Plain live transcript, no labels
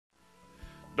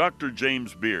Dr.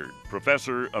 James Beard,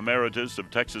 Professor Emeritus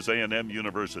of Texas A&M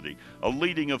University, a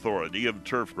leading authority of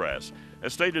turfgrass,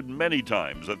 has stated many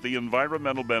times that the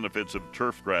environmental benefits of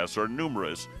turfgrass are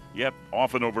numerous, yet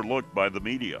often overlooked by the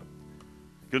media.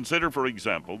 Consider, for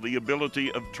example, the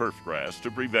ability of turfgrass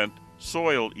to prevent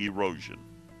soil erosion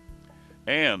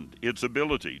and its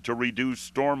ability to reduce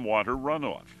stormwater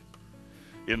runoff.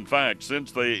 In fact,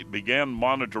 since they began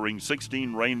monitoring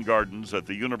 16 rain gardens at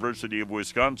the University of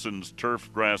Wisconsin's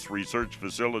turfgrass research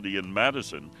facility in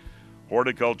Madison,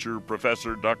 horticulture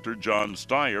professor Dr. John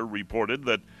Steyer reported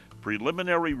that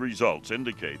preliminary results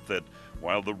indicate that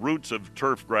while the roots of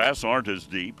turfgrass aren't as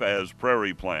deep as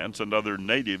prairie plants and other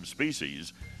native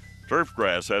species,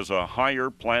 turfgrass has a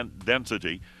higher plant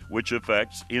density, which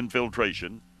affects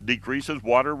infiltration, decreases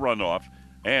water runoff,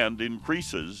 and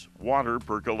increases water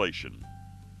percolation.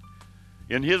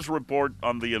 In his report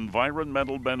on the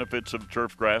environmental benefits of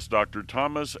turfgrass, Dr.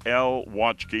 Thomas L.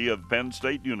 Watchke of Penn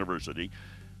State University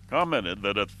commented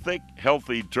that a thick,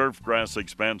 healthy turfgrass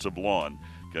expansive lawn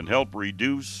can help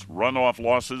reduce runoff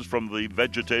losses from the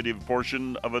vegetative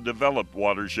portion of a developed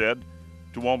watershed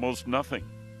to almost nothing.